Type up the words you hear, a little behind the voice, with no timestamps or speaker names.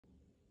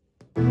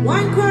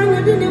One cry,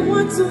 I didn't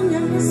want to,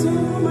 young so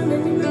woman,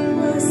 and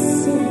remember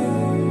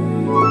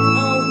saying,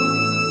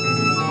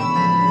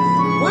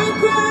 one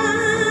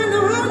cry,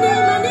 no, how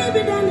near my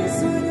neighbor done is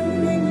so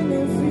I'm in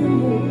every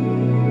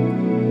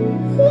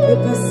moon.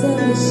 If I send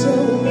the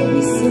show,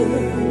 we say,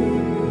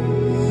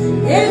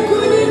 it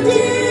couldn't be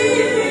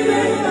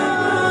better.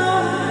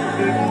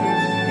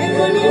 It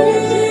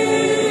couldn't be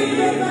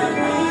better.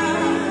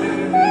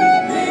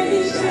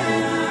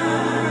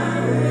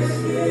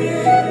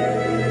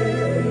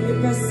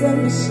 Let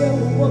me show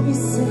what we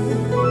say. It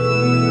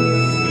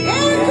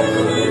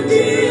couldn't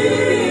be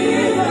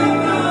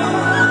better.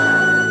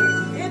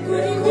 It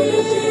couldn't be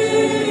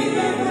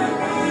better.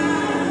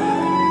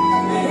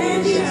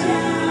 Any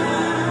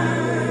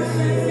chance.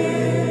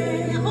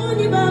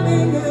 Only Baba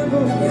Yabo.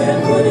 It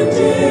couldn't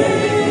be better.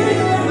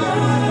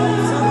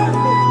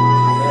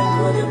 It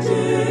couldn't be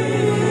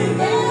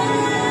better.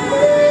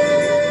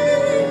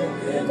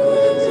 It couldn't be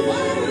better.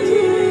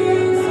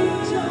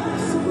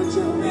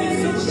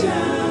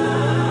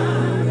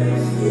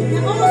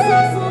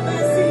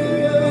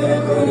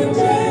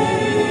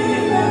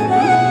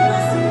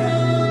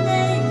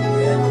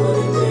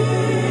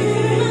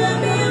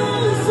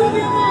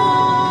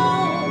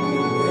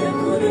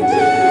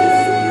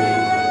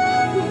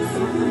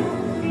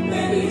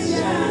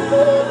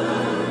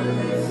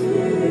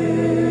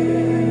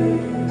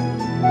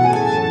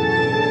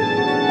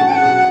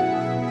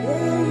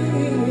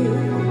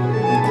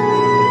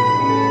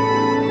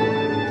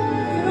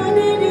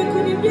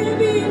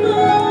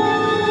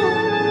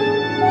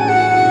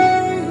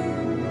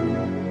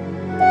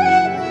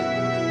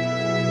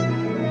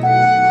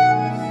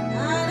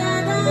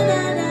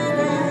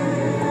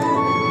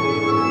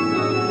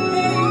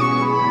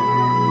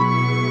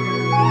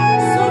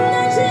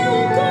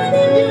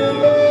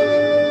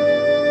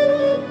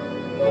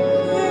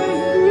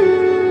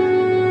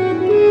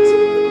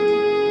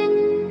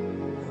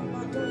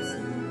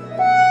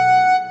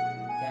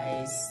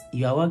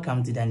 You are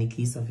welcome to the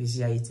Nikki's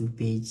official YouTube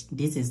page.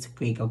 This is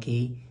quick,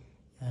 okay?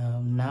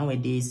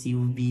 Nowadays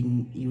you'll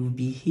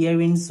be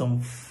hearing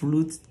some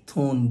flute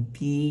tone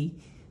B,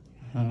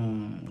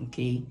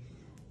 okay?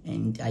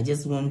 And I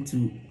just want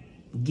to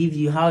give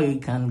you how you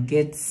can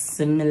get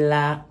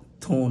similar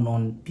tone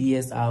on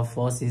PSR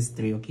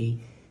 463, okay?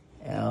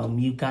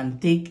 You can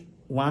take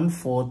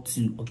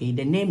 142, okay?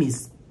 The name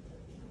is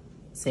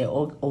say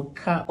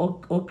Ocarina or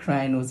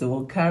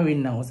so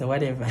Ocarina or so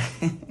whatever.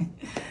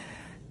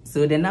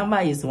 So the number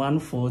is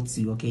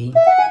 142, okay?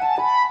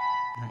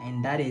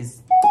 And that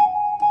is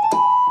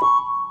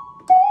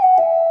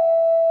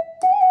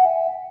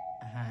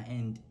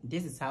and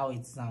this is how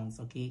it sounds,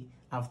 okay?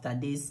 After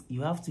this,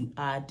 you have to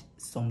add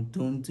some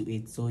tone to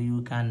it, so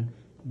you can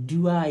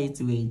dual it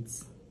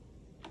with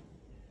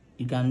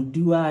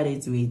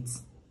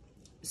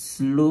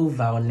slow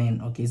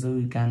violin, okay? So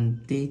you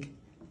can take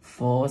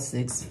 4,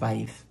 6,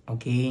 5,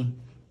 okay?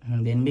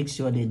 And then make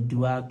sure the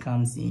dual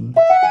comes in.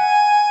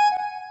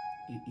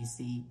 You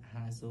see,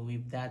 so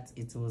with that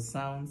it will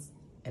sound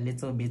a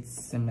little bit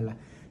similar.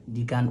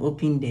 You can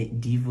open the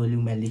D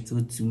volume a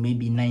little to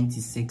maybe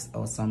 96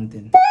 or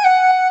something,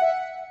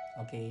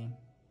 okay?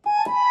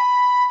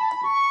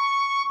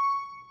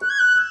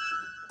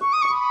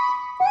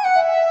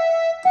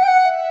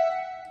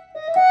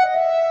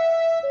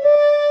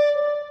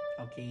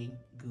 Okay,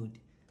 good.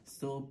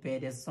 So per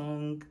the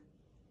song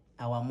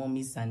our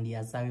mommy Sandy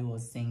Asari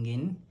was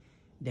singing,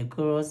 the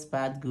chorus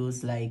part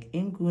goes like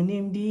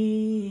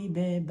Inkunimdi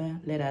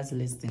Beba. Let us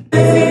listen.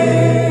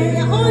 Good.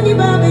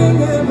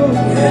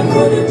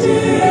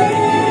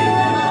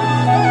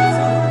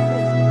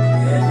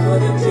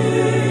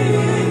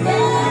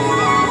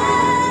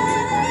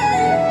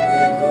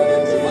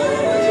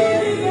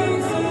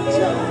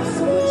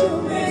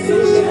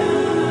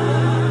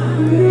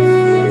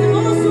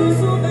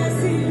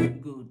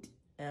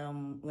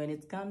 When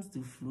it comes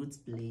to flute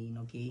playing,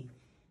 okay,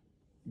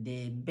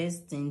 the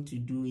best thing to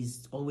do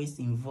is always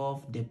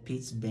involve the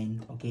pitch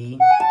bend, okay?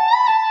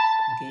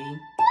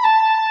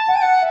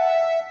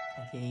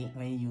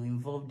 When you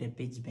involve the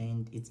pitch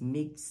bend, it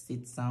makes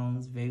it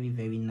sounds very,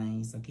 very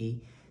nice, okay?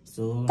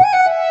 So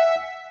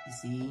you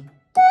see,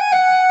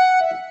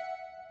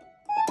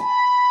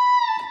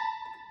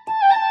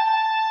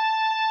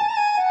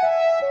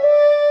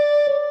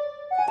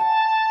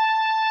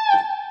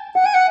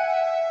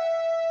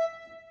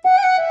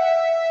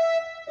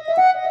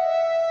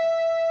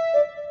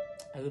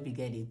 I hope you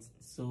get it.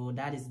 So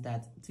that is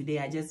that. Today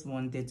I just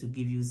wanted to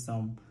give you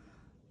some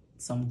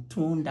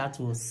tone that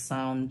will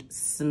sound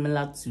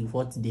similar to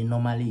what they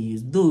normally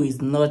use, though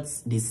it's not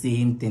the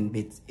same thing,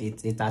 but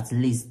it at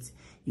least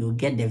you'll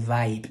get the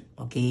vibe,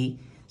 okay?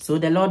 So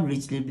the Lord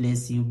richly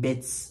bless you.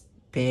 But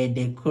per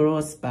the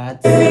chorus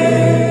part,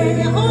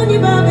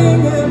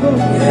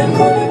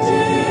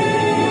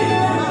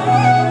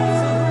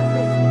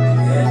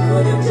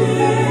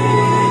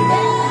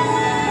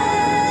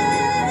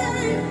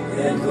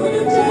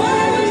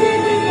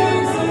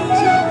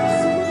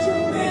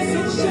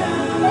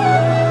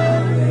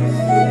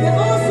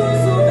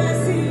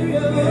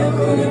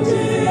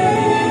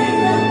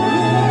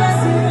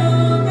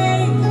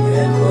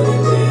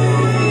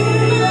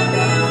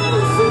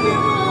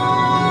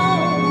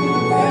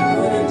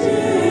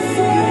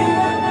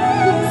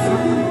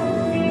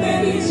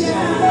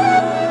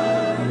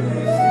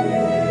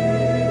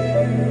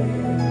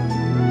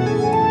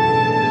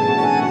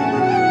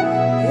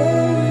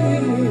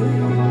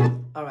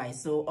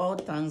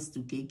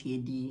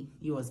 KD,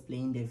 he was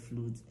playing the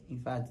flute. In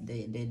fact,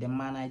 the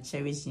man, I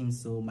cherish him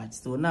so much.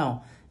 So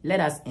now, let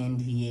us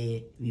end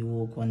here. We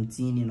will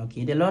continue,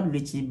 okay? The Lord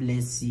richly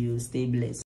bless you. Stay blessed.